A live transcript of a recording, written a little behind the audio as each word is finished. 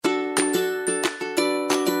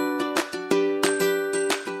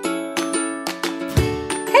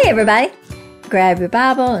everybody. Grab your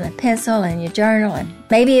Bible and a pencil and your journal and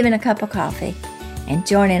maybe even a cup of coffee and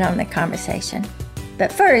join in on the conversation.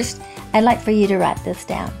 But first, I'd like for you to write this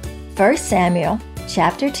down. 1 Samuel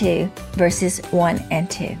chapter 2, verses 1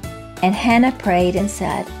 and 2. And Hannah prayed and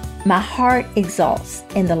said, "My heart exults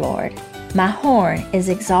in the Lord. My horn is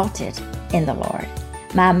exalted in the Lord.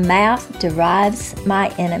 My mouth derides my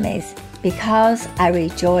enemies because I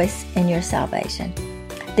rejoice in your salvation.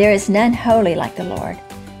 There is none holy like the Lord,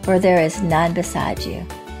 for there is none beside you.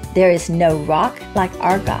 There is no rock like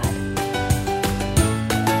our God."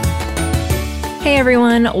 Hey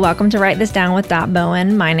everyone, welcome to Write This Down with Dot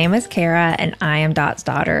Bowen. My name is Kara and I am Dot's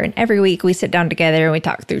daughter. And every week we sit down together and we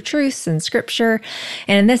talk through truths and scripture.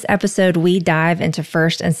 And in this episode, we dive into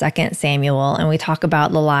 1 and 2 Samuel and we talk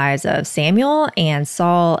about the lives of Samuel and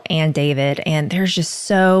Saul and David. And there's just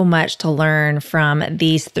so much to learn from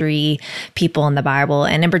these three people in the Bible,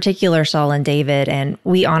 and in particular, Saul and David. And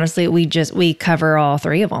we cover all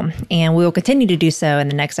three of them. And we will continue to do so in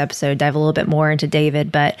the next episode, dive a little bit more into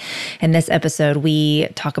David. But in this episode, we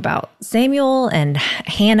talk about Samuel and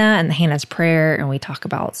Hannah and Hannah's prayer, and we talk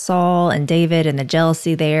about Saul and David and the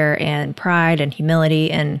jealousy there and pride and humility.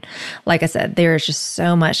 And like I said, there's just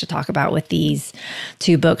so much to talk about with these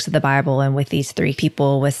two books of the Bible and with these three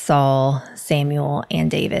people, with Saul, Samuel, and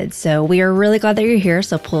David. So we are really glad that you're here.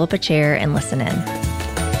 So pull up a chair and listen in.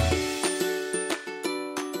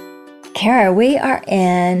 Kara, we are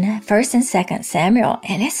in 1 and 2 Samuel,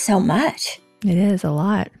 and it's so much. It is a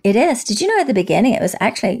lot. It is. Did you know at the beginning it was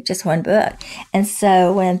actually just one book? And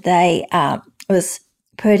so when they was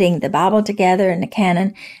putting the Bible together in the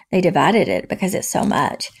canon, they divided it because it's so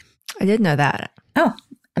much. I did know that. Oh,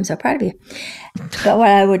 I'm so proud of you. But what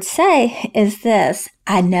I would say is this.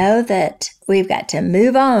 I know that we've got to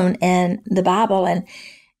move on in the Bible and,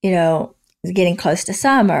 getting close to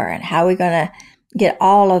summer, and how we're going to get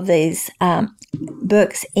all of these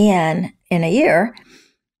books in a year.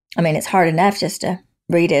 I mean, it's hard enough just to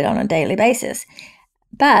read it on a daily basis.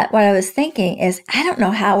 But what I was thinking is, I don't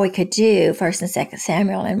know how we could do 1 and 2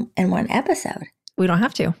 Samuel in one episode. We don't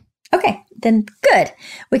have to. Okay, then good.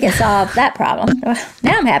 We can solve that problem. Well,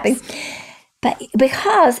 now I'm happy. But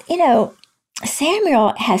because,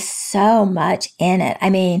 Samuel has so much in it. I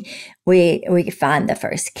mean, we find the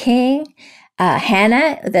first king,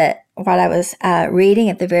 Hannah, what I was reading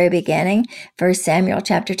at the very beginning, 1 Samuel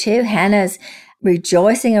chapter 2, Hannah's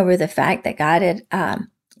rejoicing over the fact that God had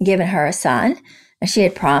given her a son. And she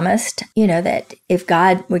had promised, that if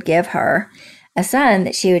God would give her a son,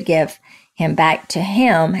 that she would give him back to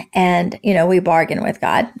him. And, we bargain with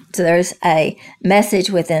God. So there's a message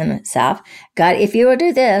within itself. God, if you will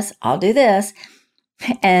do this, I'll do this.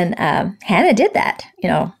 And Hannah did that.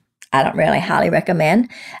 I don't really highly recommend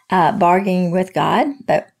bargaining with God,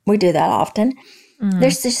 but we do that often. Mm-hmm.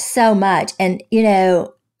 There's just so much. And,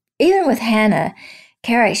 even with Hannah,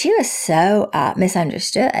 Carrie, she was so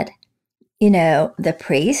misunderstood. The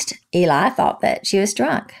priest, Eli, thought that she was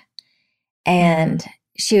drunk. And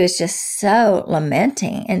she was just so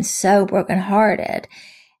lamenting and so brokenhearted.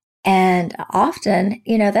 And often,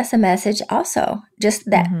 that's a message also, just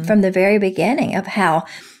that from the very beginning, of how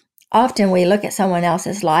often we look at someone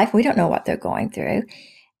else's life, we don't know what they're going through,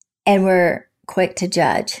 and we're quick to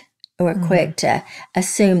judge. We're quick to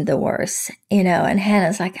assume the worst, and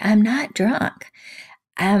Hannah's like, I'm not drunk.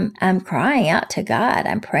 I'm crying out to God.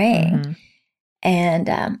 I'm praying.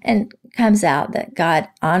 And comes out that God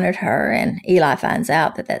honored her, and Eli finds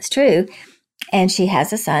out that that's true. And she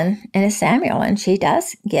has a son, and it's Samuel, and she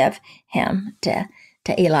does give him to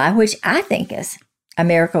Eli, which I think is a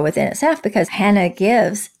miracle within itself, because Hannah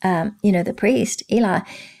gives, the priest, Eli,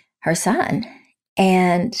 her son,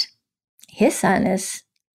 and his son is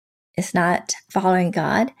not following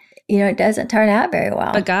God. It doesn't turn out very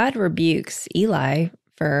well. But God rebukes Eli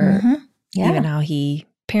for even how he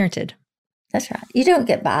parented. That's right. You don't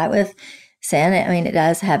get by with sin. I mean, it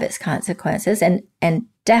does have its consequences. And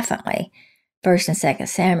definitely 1 and 2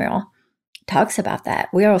 Samuel talks about that.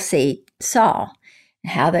 We'll see Saul,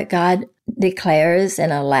 how that God declares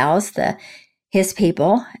and allows his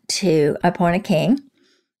people to appoint a king.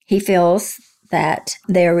 He feels that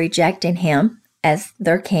they're rejecting him as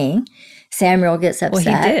their king. Samuel gets upset.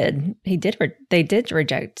 Well, they did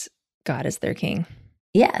reject God as their king.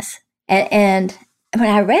 Yes. And when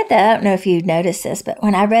I read that, I don't know if you noticed this, but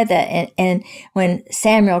when I read that, and when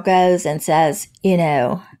Samuel goes and says,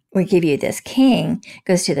 we give you this king,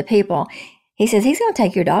 goes to the people, he says, he's going to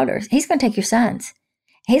take your daughters. He's going to take your sons.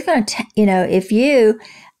 He's going to, if you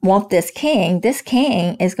want this king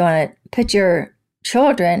is going to put your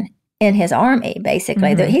children in his army,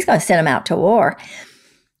 basically. He's going to send them out to war.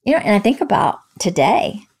 And I think about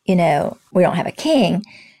today, we don't have a king.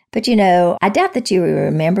 But, I doubt that you will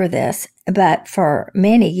remember this, but for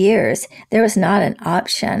many years, there was not an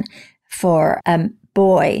option for a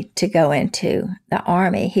boy to go into the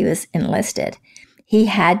army. He was enlisted. He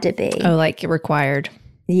had to be. Oh, like required.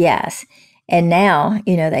 Yes. And now,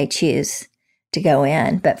 they choose to go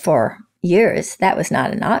in. But for years, that was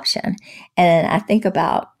not an option. And I think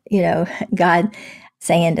about, God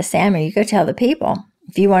saying to Samuel, you go tell the people,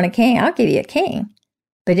 if you want a king, I'll give you a king.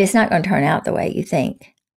 But it's not going to turn out the way you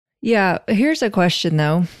think. Yeah. Here's a question,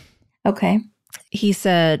 though. Okay. He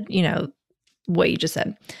said, what you just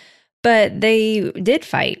said. But they did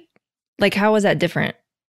fight. Like, how was that different?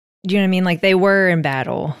 Do you know what I mean? Like, they were in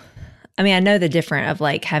battle. I mean, I know the difference of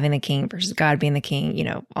like having the king versus God being the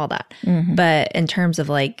king, all that. Mm-hmm. But in terms of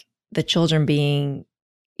like the children being,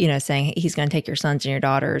 saying he's going to take your sons and your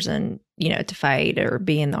daughters and, to fight or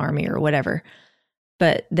be in the army or whatever.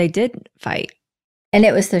 But they did fight. And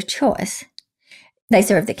it was their choice. They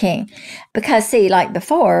served the king. Because, see, like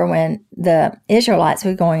before, when the Israelites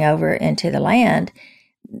were going over into the land,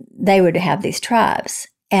 they would have these tribes.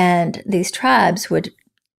 And these tribes would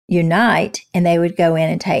unite and they would go in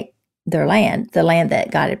and take their land, the land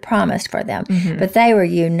that God had promised for them. Mm-hmm. But they were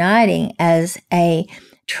uniting as a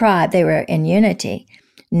tribe. They were in unity.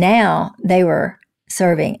 Now they were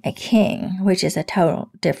serving a king, which is a total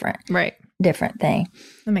different thing.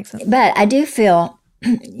 That makes sense. But I do feel,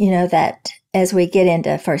 that as we get into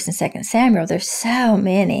 1st and 2nd Samuel, there's so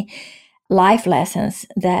many life lessons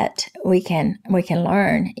that we can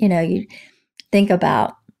learn. You think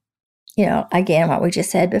about, again, what we just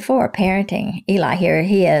said before, parenting. Eli, here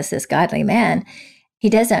he is, this godly man. He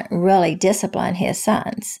doesn't really discipline his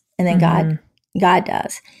sons. And then God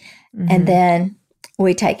does. Mm-hmm. And then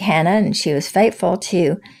we take Hannah, and she was faithful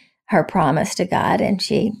to her promise to God. And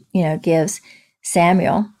she, gives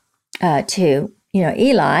Samuel to,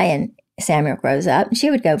 Eli, and Samuel grows up and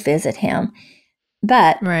she would go visit him.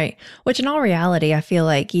 But right. Which in all reality, I feel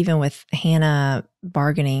like even with Hannah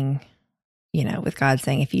bargaining, with God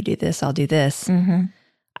saying, if you do this, I'll do this. Mm-hmm.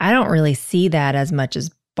 I don't really see that as much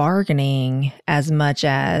as bargaining, as much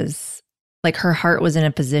as like her heart was in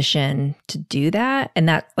a position to do that. And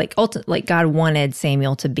that like ultimately, like God wanted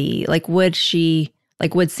Samuel to be like, would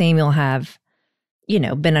Samuel have,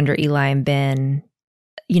 been under Eli and been,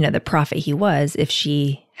 the prophet he was if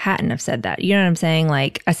she hadn't have said that? You know what I'm saying?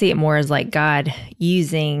 Like, I see it more as like God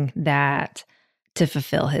using that to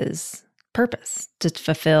fulfill his purpose, to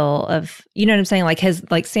fulfill of, you know what I'm saying?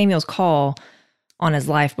 Like Samuel's call on his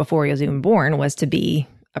life before he was even born was to be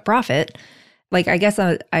a prophet. Like, I guess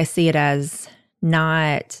I see it as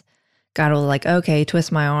not God will like, okay, twist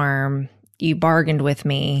my arm. You bargained with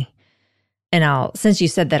me. And since you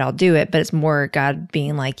said that, I'll do it. But it's more God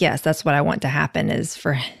being like, yes, that's what I want to happen, is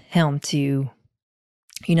for him to,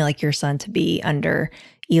 like your son to be under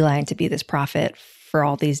Eli and to be this prophet for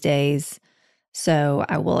all these days. So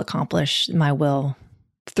I will accomplish my will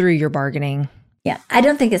through your bargaining. Yeah, I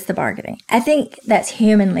don't think it's the bargaining. I think that's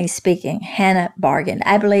humanly speaking. Hannah bargained.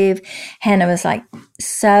 I believe Hannah was like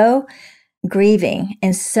so grieving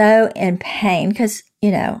and so in pain because,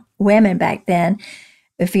 women back then,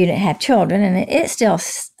 if you didn't have children, and it's still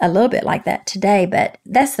a little bit like that today, but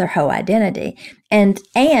that's their whole identity. And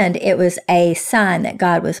it was a sign that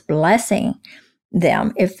God was blessing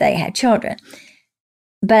them if they had children.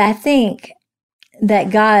 But I think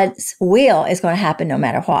that God's will is going to happen no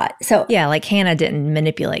matter what. So yeah, like Hannah didn't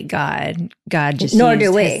manipulate God. God just nor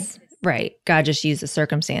do we. Right. God just used the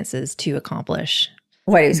circumstances to accomplish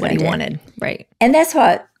what he wanted. Right. And that's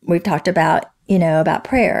what we've talked about, about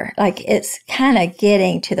prayer. Like it's kind of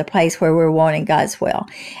getting to the place where we're wanting God's will.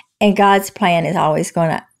 And God's plan is always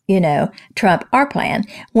going to, trump our plan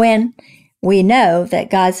when we know that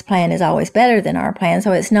God's plan is always better than our plan.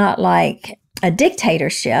 So it's not like a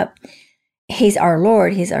dictatorship. He's our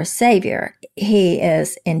Lord. He's our Savior. He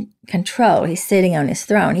is in control. He's sitting on his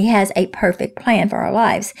throne. He has a perfect plan for our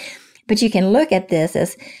lives. But you can look at this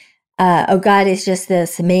as, God is just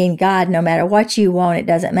this mean God. No matter what you want, it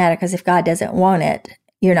doesn't matter, because if God doesn't want it,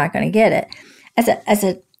 you're not going to get it. As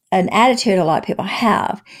an attitude a lot of people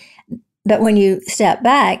have. But when you step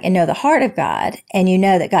back and know the heart of God, and you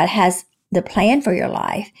know that God has the plan for your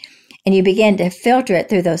life, and you begin to filter it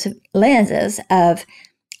through those lenses of,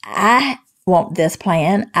 I want this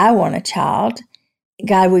plan. I want a child.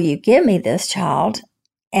 God, will you give me this child?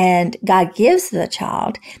 And God gives the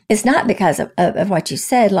child. It's not because of what you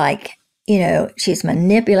said, like, she's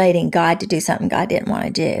manipulating God to do something God didn't want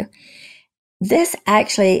to do. This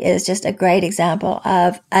actually is just a great example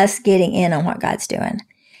of us getting in on what God's doing.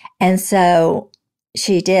 And so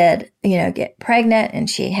she did, get pregnant, and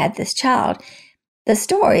she had this child. the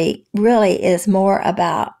story really is more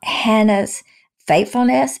about Hannah's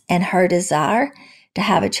faithfulness and her desire to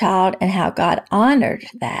have a child and how God honored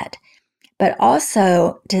that, but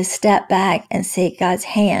also to step back and see God's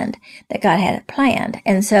hand that God had planned.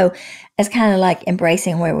 And so it's kind of like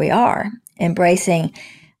embracing where we are, embracing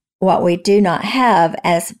what we do not have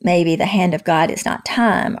as maybe the hand of God is not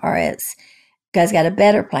time, or it's God's got a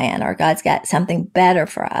better plan, or God's got something better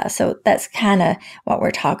for us. So that's kind of what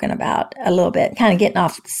we're talking about a little bit, kind of getting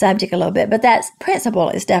off the subject a little bit, but that principle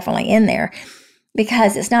is definitely in there,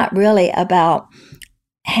 because it's not really about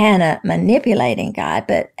Hannah manipulating God,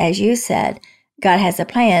 but as you said, God has a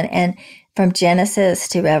plan. And from Genesis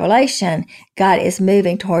to Revelation, God is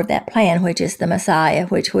moving toward that plan, which is the Messiah,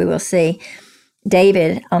 which we will see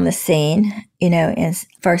David on the scene, in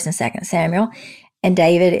 1st and 2nd Samuel. And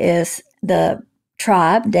David is the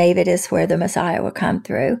tribe. David is where the Messiah will come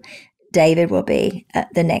through. David will be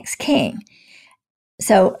the next king.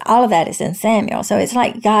 So all of that is in Samuel. So it's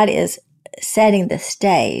like God is setting the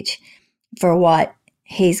stage for what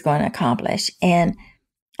he's going to accomplish. And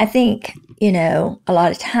I think, a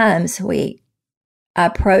lot of times we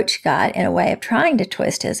approach God in a way of trying to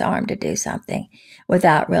twist his arm to do something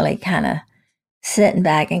without really kind of sitting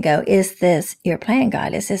back and go, is this your plan,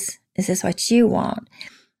 God? Is this what you want?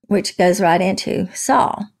 Which goes right into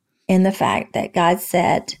Saul, in the fact that God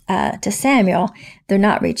said to Samuel, they're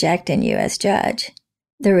not rejecting you as judge.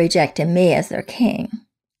 They're rejecting me as their king.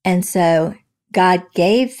 And so God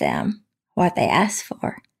gave them what they asked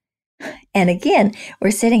for. And again, we're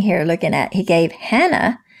sitting here looking at, he gave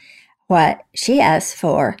Hannah what she asked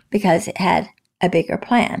for because it had a bigger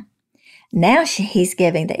plan. Now he's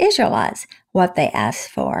giving the Israelites what they asked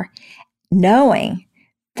for, knowing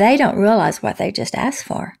they don't realize what they just asked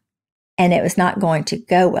for. And it was not going to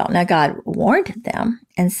go well. Now, God warned them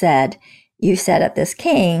and said, you set up this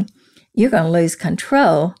king, you're going to lose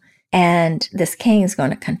control, and this king is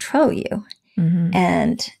going to control you. Mm-hmm.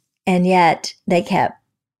 And yet they kept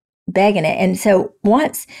begging it. And so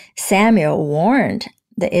once Samuel warned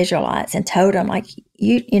the Israelites and told them, like,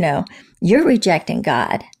 you're rejecting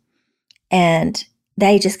God. And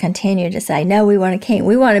they just continued to say, no, we want a king.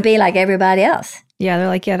 We want to be like everybody else. Yeah, they're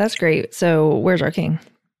like, yeah, that's great. So where's our king?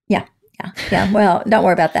 Yeah. Well, don't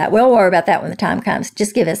worry about that. We'll worry about that when the time comes.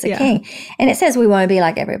 Just give us a king. And it says we want to be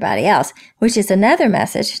like everybody else, which is another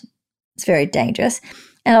message. It's very dangerous.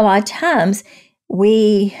 And a lot of times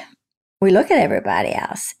we look at everybody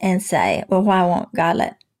else and say, well, why won't God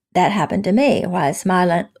let that happen to me? Why is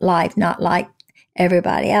my life not like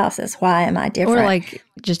everybody else's? Why am I different? Or like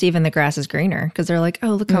just even the grass is greener, because they're like,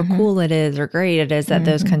 oh, look how cool it is or great it is that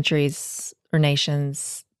those countries or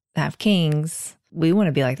nations have kings. We want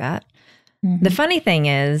to be like that. Mm-hmm. The funny thing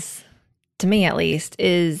is, to me at least,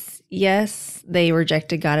 is yes, they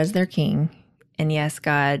rejected God as their king. And yes,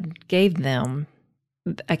 God gave them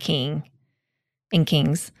a king and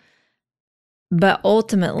kings. But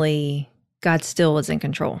ultimately, God still was in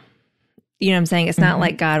control. You know what I'm saying? It's not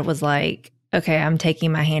like God was like, okay, I'm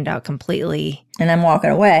taking my hand out completely. And I'm walking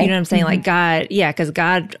away. You know what I'm saying? Like God, because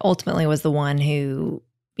God ultimately was the one who,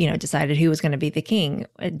 decided who was going to be the king,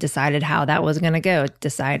 it decided how that was going to go,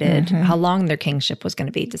 decided how long their kingship was going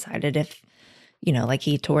to be, decided if, like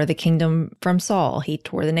he tore the kingdom from Saul, he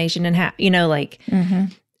tore the nation in half, it's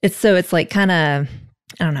like kind of,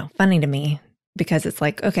 I don't know, funny to me, because it's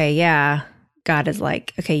like, okay, yeah, God is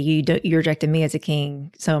like, okay, you rejected me as a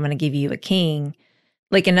king, so I'm going to give you a king.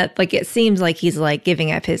 Like, and that, like, it seems like he's like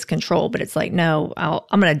giving up his control, but it's like, no,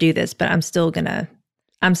 I'm going to do this, but I'm still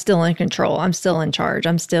in control. I'm still in charge.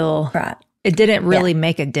 I'm still, right. It didn't really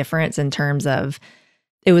make a difference in terms of,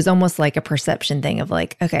 it was almost like a perception thing of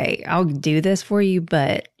like, okay, I'll do this for you,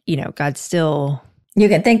 but God's still. You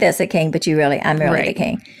can think that's a king, but I'm really the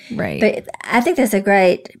king. Right. But I think that's a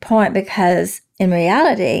great point, because in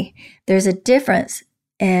reality, there's a difference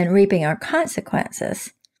in reaping our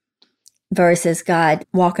consequences versus God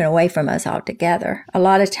walking away from us altogether. A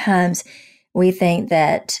lot of times we think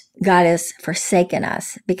that God has forsaken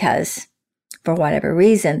us because for whatever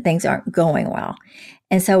reason, things aren't going well.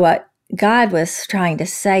 And so what God was trying to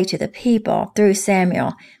say to the people through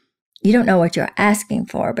Samuel, you don't know what you're asking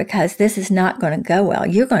for, because this is not going to go well.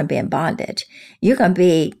 You're going to be in bondage. You're going to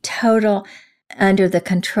be total under the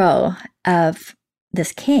control of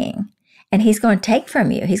this king. And he's going to take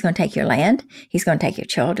from you. He's going to take your land. He's going to take your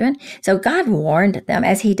children. So God warned them,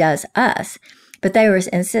 as he does us. But they were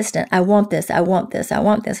insistent, I want this, I want this, I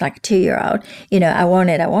want this, like a 2-year-old. I want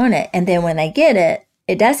it. And then when they get it,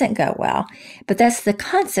 it doesn't go well. But that's the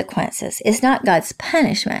consequences. It's not God's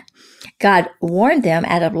punishment. God warned them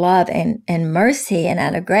out of love and mercy and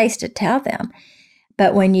out of grace to tell them.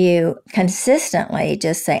 But when you consistently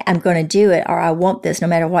just say, I'm going to do it, or I want this no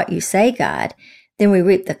matter what you say, God, then we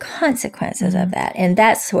reap the consequences of that. And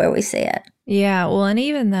that's where we see it. Yeah. Well, and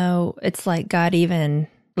even though it's like God even,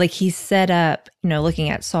 like he's set up, looking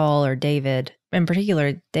at Saul or David, in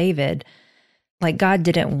particular David, like God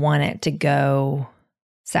didn't want it to go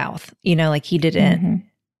south, like he didn't.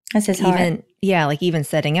 That's his heart. Like even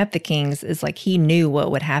setting up the kings is like he knew what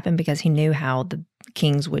would happen because he knew how the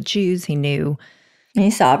kings would choose. He knew. And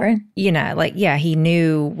he's sovereign. He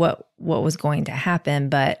knew what was going to happen,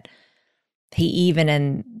 but he even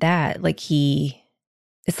in that,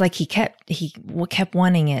 it's like he kept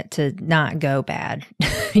wanting it to not go bad.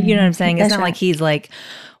 You know what I'm saying? It's not like he's like,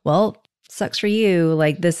 well, sucks for you.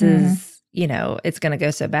 Like this is, it's going to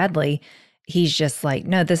go so badly. He's just like,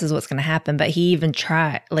 no, this is what's going to happen. But he even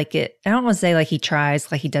tried, I don't want to say like he tries,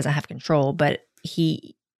 like he doesn't have control, but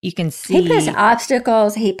you can see. He puts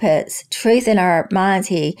obstacles. He puts truth in our minds.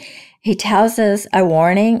 He tells us a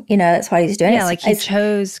warning. That's what he's doing. Yeah, like he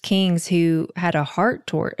chose kings who had a heart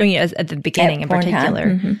toward, at the beginning in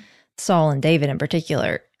particular, Saul and David in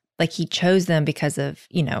particular, like he chose them because of,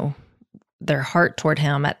 their heart toward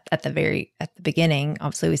him at the beginning.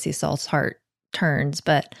 Obviously we see Saul's heart turns,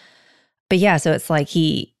 but yeah, so it's like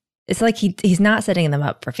he's not setting them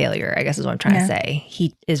up for failure, I guess is what I'm trying to say.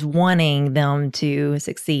 He is wanting them to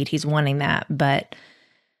succeed. He's wanting that, but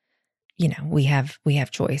we have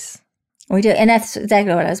choice. We do. And that's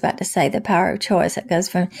exactly what I was about to say, the power of choice. It goes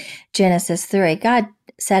from Genesis 3. God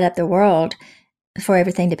set up the world for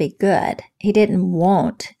everything to be good. He didn't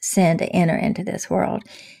want sin to enter into this world,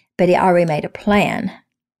 but he already made a plan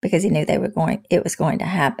because he knew it was going to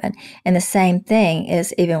happen. And the same thing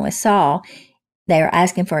is even with Saul. They were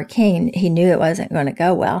asking for a king. He knew it wasn't going to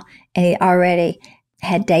go well. And he already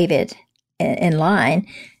had David in line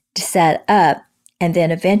to set up. And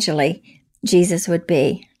then eventually Jesus would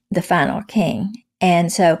be the final king.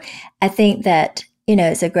 And so I think that,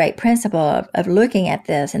 it's a great principle of looking at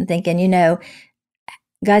this and thinking,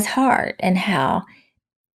 God's heart and how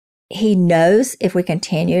he knows if we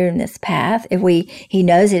continue in this path, he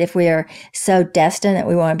knows that if we are so destined that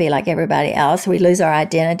we want to be like everybody else, we lose our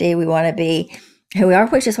identity, we want to be who we are,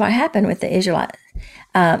 which is what happened with the Israelites.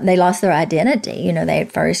 They lost their identity. They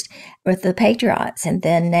first with the patriots and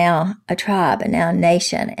then now a tribe and now a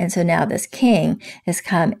nation. And so now this king has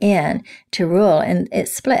come in to rule and it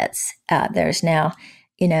splits. There's now,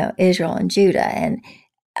 Israel and Judah and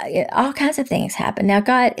all kinds of things happen. Now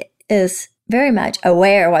God is very much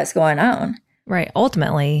aware of what's going on. Right.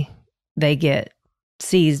 Ultimately, they get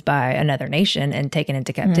seized by another nation and taken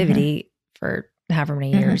into captivity for however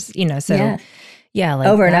many years, so yeah, like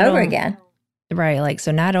over and over again. Right. Like,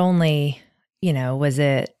 so not only, was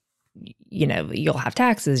it, you'll have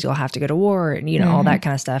taxes, you'll have to go to war and, all that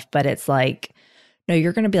kind of stuff. But it's like, no,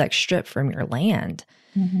 you're going to be like stripped from your land.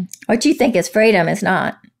 What you think is freedom is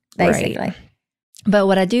not, basically. Right. But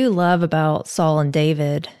what I do love about Saul and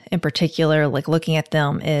David in particular, like looking at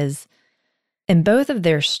them is in both of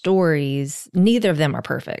their stories, neither of them are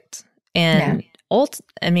perfect. And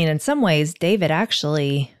in some ways, David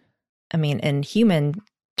actually, in human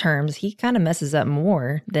terms, he kind of messes up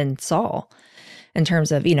more than Saul in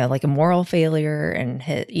terms of, like a moral failure and,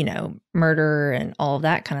 murder and all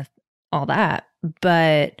that.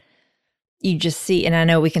 But you just see, and I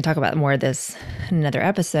know we can talk about more of this in another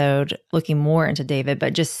episode, looking more into David,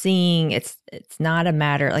 but just seeing it's not a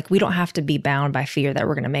matter, like we don't have to be bound by fear that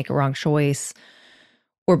we're going to make a wrong choice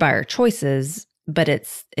or by our choices, but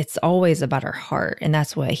it's always about our heart. And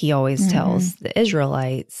that's what he always tells the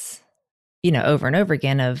Israelites, over and over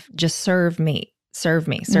again of just serve me,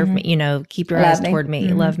 keep your eyes toward me,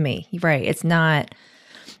 love me. Right. It's not,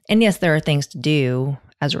 and yes, there are things to do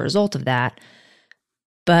as a result of that,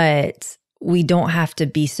 but we don't have to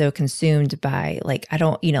be so consumed by like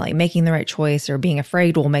making the right choice or being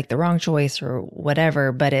afraid we'll make the wrong choice or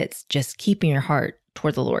whatever, but it's just keeping your heart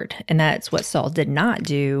toward the Lord. And that's what Saul did not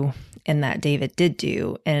do and that David did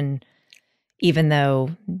do. And even though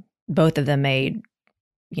both of them made,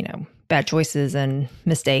 bad choices and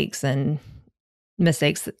mistakes and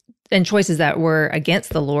choices that were against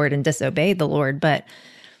the Lord and disobeyed the Lord, but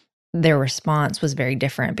their response was very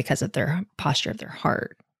different because of their posture of their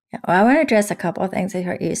heart. Well, I want to address a couple of things I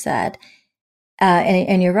heard you said.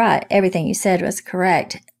 And you're right. Everything you said was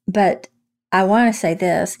correct. But I want to say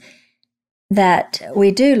this, that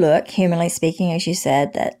we do look, humanly speaking, as you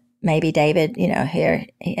said, that maybe David, here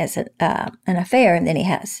he has an affair and then he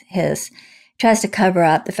has tries to cover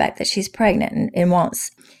up the fact that she's pregnant and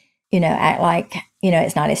wants, act like,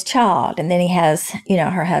 it's not his child. And then he has,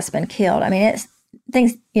 her husband killed. It's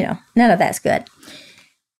things, none of that's good.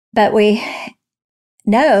 But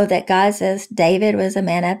know that God says David was a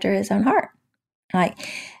man after his own heart.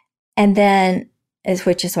 And then,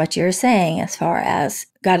 which is what you're saying as far as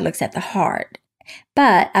God looks at the heart.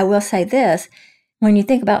 But I will say this, when you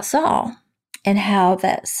think about Saul and how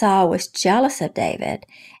that Saul was jealous of David,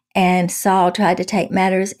 and Saul tried to take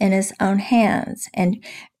matters in his own hands, and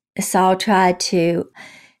Saul tried to,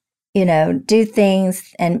 do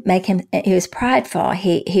things and make him, he was prideful.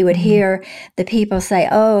 He would hear the people say,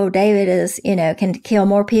 oh, David is, can kill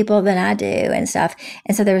more people than I do and stuff.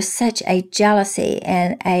 And so there was such a jealousy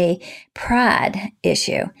and a pride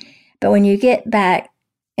issue. But when you get back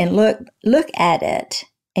and look at it,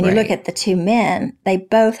 and you look at the two men, they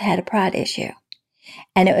both had a pride issue.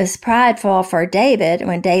 And it was prideful for David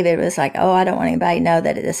when David was like, oh, I don't want anybody to know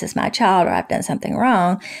that this is my child, or I've done something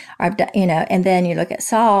wrong, or I've done, and then you look at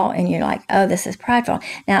Saul and you're like, oh, this is prideful.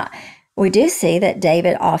 Now, we do see that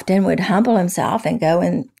David often would humble himself and go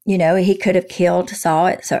and, he could have killed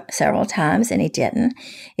Saul several times and he didn't.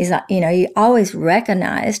 He's like, he always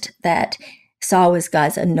recognized that Saul was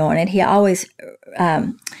God's anointed. He always,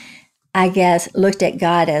 I guess, looked at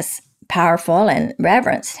God as powerful and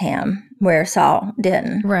reverenced him, where Saul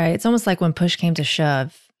didn't. Right. It's almost like when push came to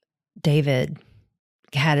shove, David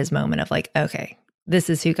had his moment of like, okay, this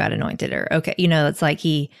is who God anointed her. Okay. It's like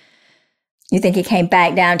you think he came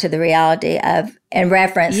back down to the reality of and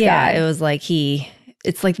referenced God. Yeah, it was like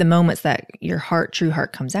it's like the moments that your true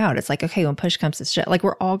heart comes out. It's like, okay, when push comes to shove, like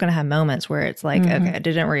we're all going to have moments where it's like, okay, I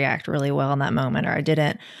didn't react really well in that moment, or I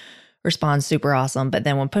didn't respond super awesome. But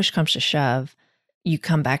then when push comes to shove, you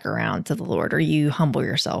come back around to the Lord, or you humble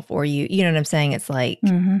yourself, or you know what I'm saying? It's like,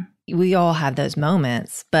 we all have those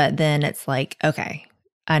moments, but then it's like, okay,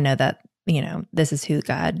 I know that, this is who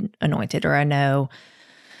God anointed, or I know,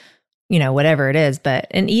 whatever it is.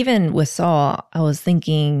 And even with Saul, I was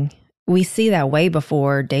thinking, we see that way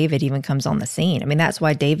before David even comes on the scene. I mean, that's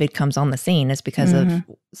why David comes on the scene, is because of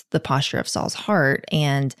the posture of Saul's heart.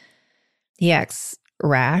 And he acts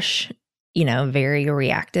rash, very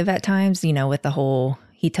reactive at times, with the whole,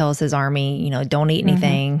 he tells his army, don't eat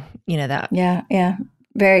anything, that. Yeah.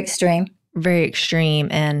 Very extreme. Very extreme.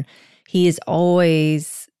 And he is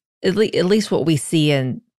always, at least what we see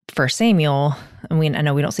in 1 Samuel, I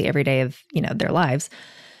know we don't see every day of, their lives,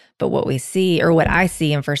 but what we see, or what I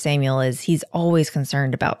see in 1 Samuel, is he's always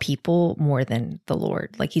concerned about people more than the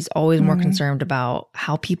Lord. Like he's always more concerned about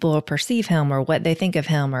how people will perceive him, or what they think of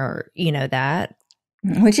him, or, that.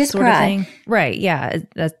 Which is pride. Right.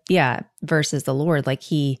 Yeah. Versus the Lord.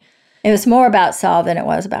 Like it was more about Saul than it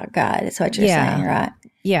was about God. Is what you're saying, right?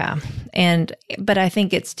 Yeah. But I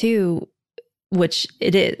think it's too, which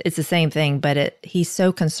it's the same thing, but he's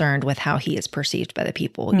so concerned with how he is perceived by the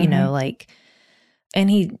people, and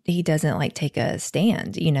he doesn't like take a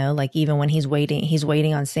stand, like even when he's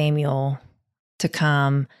waiting on Samuel to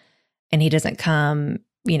come, and he doesn't come,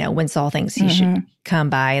 when Saul thinks he should come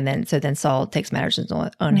by, and then Saul takes matters in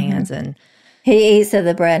his own hands, and he eats of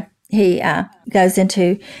the bread. He goes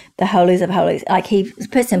into the holies of holies, like he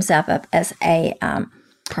puts himself up as a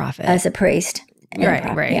prophet, as a priest.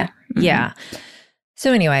 Right. Yeah. Yeah.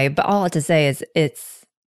 So anyway, but all I have to say is it's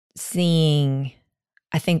seeing.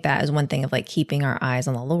 I think that is one thing of like keeping our eyes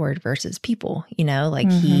on the Lord versus people.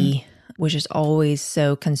 Like he was just always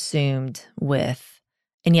so consumed with.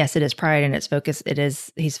 And yes, it is pride and it's focus.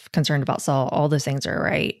 He's concerned about Saul. All those things are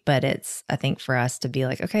right. But it's, I think, for us to be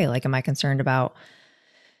like, okay, like, am I concerned about,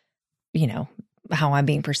 how I'm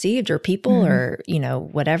being perceived, or people, or,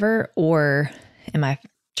 whatever? Or am I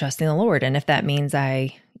trusting the Lord? And if that means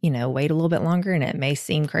I, wait a little bit longer, and it may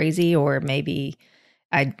seem crazy, or maybe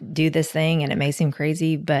I do this thing and it may seem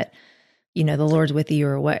crazy, but, the Lord's with you,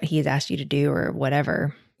 or what he has asked you to do, or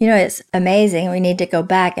whatever. It's amazing. We need to go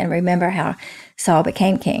back and remember how Saul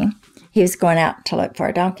became king. He was going out to look for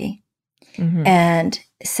a donkey. And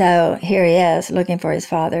so here he is looking for his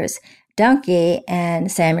father's donkey.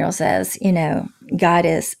 And Samuel says, God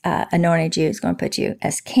is anointed you. He's going to put you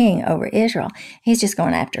as king over Israel. He's just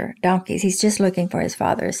going after donkeys. He's just looking for his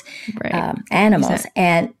father's animals. Exactly.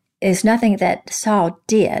 And it's nothing that Saul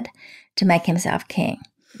did to make himself king.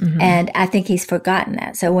 And I think he's forgotten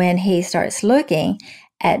that. So when he starts looking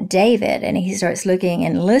at David, and he starts looking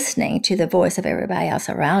and listening to the voice of everybody else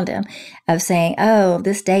around him, of saying, oh,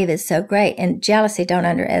 this David's so great. And jealousy, don't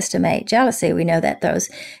underestimate jealousy. We know that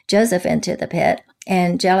throws Joseph into the pit.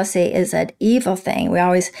 And jealousy is an evil thing. We're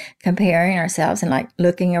always comparing ourselves and like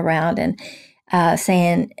looking around and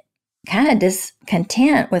saying, kind of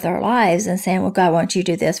discontent with our lives, and saying, well, God, why don't you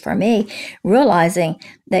do this for me? Realizing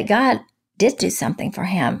that God did do something for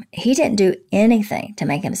him. He didn't do anything to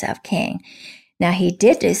make himself king. Now, he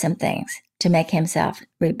did do some things to make himself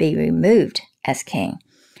be removed as king.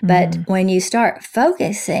 But when you start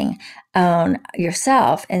focusing on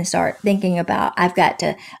yourself and start thinking about, I've got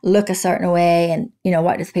to look a certain way and,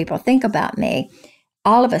 what does people think about me?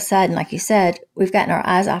 All of a sudden, like you said, we've gotten our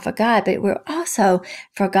eyes off of God, but we're also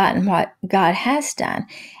forgotten what God has done.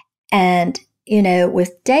 And,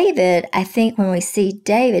 with David, I think when we see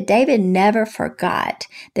David never forgot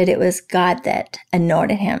that it was God that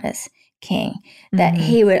anointed him as king, that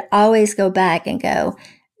he would always go back and go,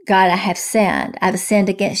 God, I have sinned. I've sinned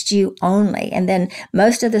against you only. And then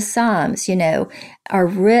most of the Psalms, are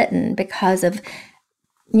written because of,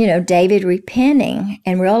 David repenting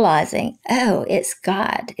and realizing, oh, it's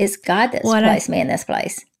God. It's God that's placed me in this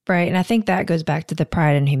place. Right. And I think that goes back to the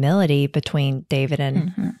pride and humility between David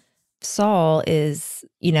and Saul is,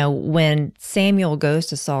 when Samuel goes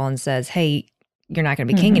to Saul and says, hey, you're not going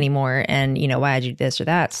to be king anymore. And, why did you do this or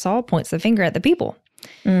that? Saul points the finger at the people.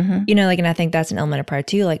 And I think that's an element of pride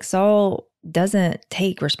too. Like Saul doesn't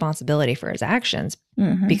take responsibility for his actions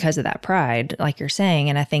because of that pride, like you're saying.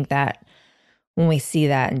 And I think that when we see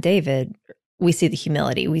that in David, we see the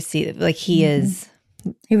humility. We see like he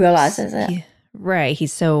realizes it. Right.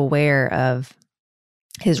 He's so aware of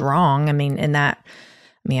his wrong.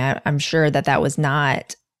 I'm sure that was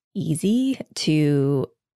not easy to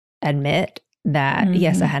admit that,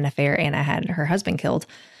 yes, I had an affair and I had her husband killed.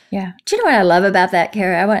 Yeah. Do you know what I love about that,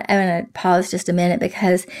 Kara? I want to pause just a minute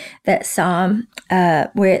because that Psalm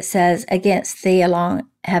where it says, against thee alone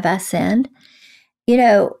have I sinned,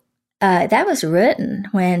 that was written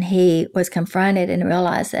when he was confronted and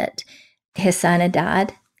realized that his son had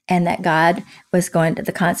died and that God was going to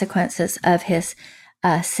the consequences of his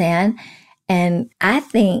sin. And I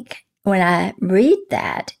think when I read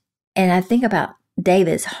that and I think about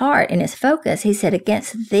David's heart and his focus, he said,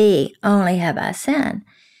 against thee only have I sinned.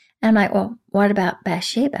 I'm like, well, what about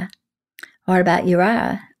Bathsheba? What about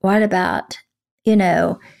Uriah? What about,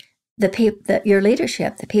 the people, your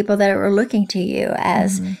leadership, the people that were looking to you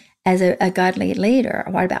as a godly leader?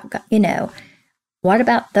 What about, what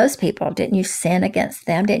about those people? Didn't you sin against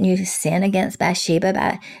them? Didn't you sin against Bathsheba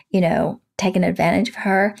by, taking advantage of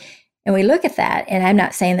her? And we look at that, and I'm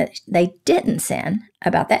not saying that they didn't sin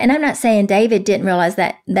about that. And I'm not saying David didn't realize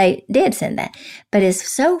that they did sin that. But his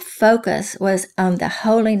sole focus was on the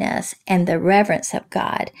holiness and the reverence of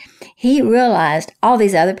God. He realized all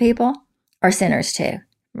these other people are sinners too.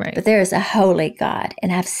 Right. But there is a holy God,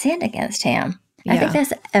 and I've sinned against him. Yeah. I think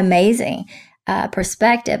that's amazing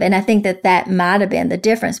perspective. And I think that might have been the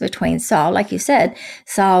difference between Saul. Like you said,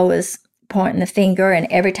 Saul was pointing the finger, and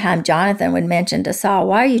every time Jonathan would mention to Saul,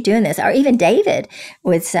 why are you doing this? Or even David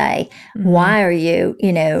would say, why are you,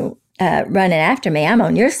 running after me? I'm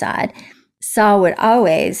on your side. Saul would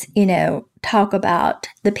always, talk about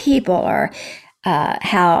the people or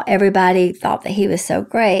how everybody thought that he was so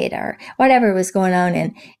great or whatever was going on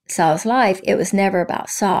in Saul's life. It was never about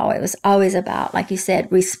Saul. It was always about, like you said,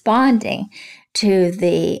 responding to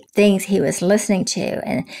the things he was listening to.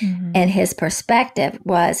 And his perspective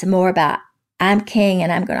was more about, I'm king and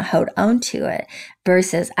I'm going to hold on to it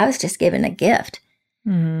versus I was just given a gift.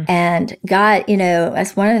 And God,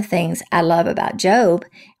 that's one of the things I love about Job,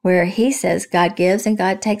 where he says God gives and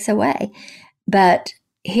God takes away. But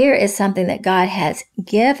here is something that God has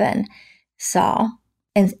given Saul.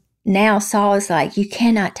 And now Saul is like, you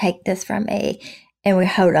cannot take this from me. And we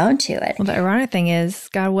hold on to it. Well, the ironic thing is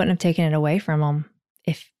God wouldn't have taken it away from him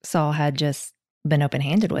if Saul had just been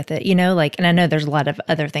open-handed with it, and I know there's a lot of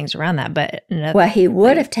other things around that, but well, he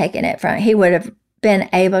would have taken it from, he would have been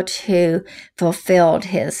able to fulfill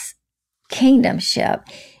his kingdomship.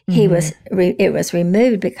 It was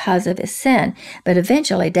removed because of his sin, but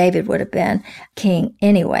eventually David would have been king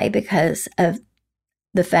anyway because of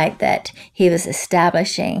the fact that he was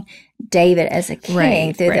establishing David as a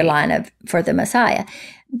king through the line for the Messiah.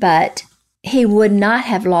 But he would not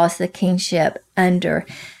have lost the kingship under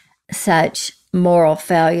such moral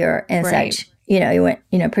failure and such, he went,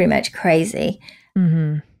 pretty much crazy.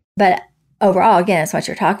 But overall, again, that's what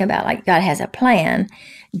you're talking about. Like God has a plan.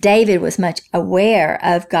 David was much aware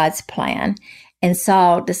of God's plan, and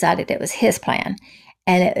Saul decided it was his plan.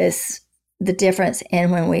 And it is the difference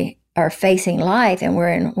in when we are facing life and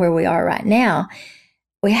we're in where we are right now.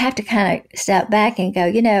 We have to kind of step back and go,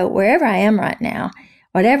 wherever I am right now,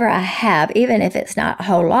 whatever I have, even if it's not a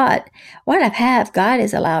whole lot, what I have, God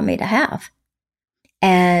has allowed me to have.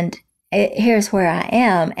 And here's where I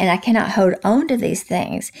am, and I cannot hold on to these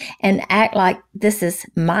things and act like this is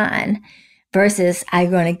mine versus I'm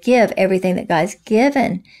going to give everything that God's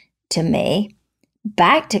given to me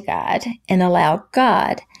back to God and allow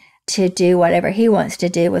God to do whatever he wants to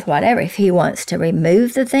do with whatever. If he wants to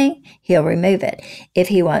remove the thing, he'll remove it. If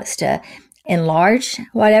he wants to enlarge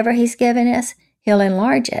whatever he's given us, he'll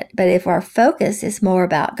enlarge it. But if our focus is more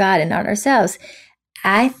about God and not ourselves,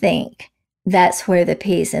 I think that's where the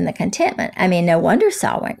peace and the contentment. I mean, no wonder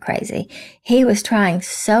Saul went crazy. He was trying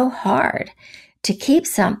so hard to keep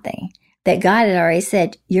something that God had already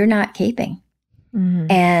said, you're not keeping. Mm-hmm.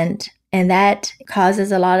 And that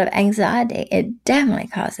causes a lot of anxiety. It definitely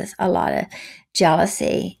causes a lot of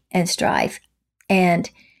jealousy and strife. And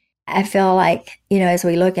I feel like, as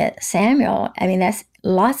we look at Samuel, I mean, that's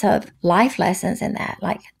lots of life lessons in that,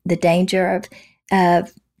 like the danger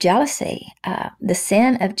of jealousy, the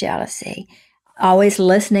sin of jealousy, always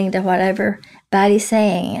listening to what everybody's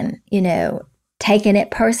saying and, taking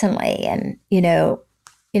it personally and,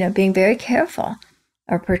 being very careful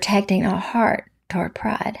of protecting our heart toward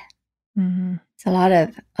pride. Mm-hmm. It's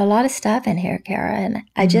a lot of stuff in here, Kara. And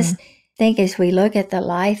I just think as we look at the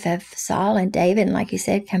life of Saul and David, and like you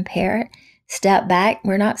said, compare it, step back.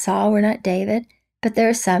 We're not Saul, we're not David, but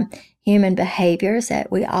there's some human behaviors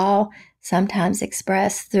that we all sometimes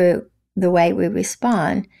express through the way we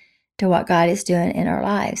respond to what God is doing in our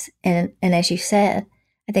lives. And as you said,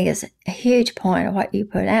 I think it's a huge point of what you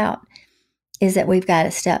put out is that we've got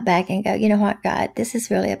to step back and go, you know what, God, this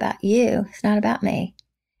is really about you. It's not about me.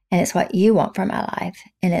 And it's what you want for my life.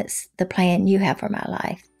 And it's the plan you have for my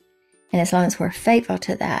life. And as long as we're faithful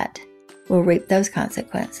to that, we'll reap those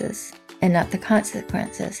consequences and not the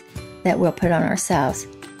consequences that we'll put on ourselves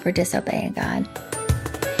for disobeying God.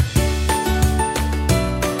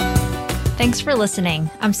 Thanks for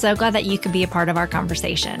listening. I'm so glad that you could be a part of our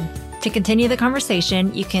conversation. To continue the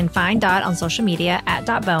conversation, you can find Dot on social media at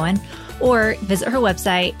 .bowen or visit her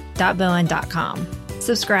website, .bowen.com.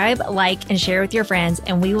 Subscribe, like, and share with your friends,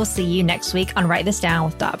 and we will see you next week on Write This Down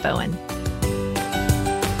with Dot Bowen.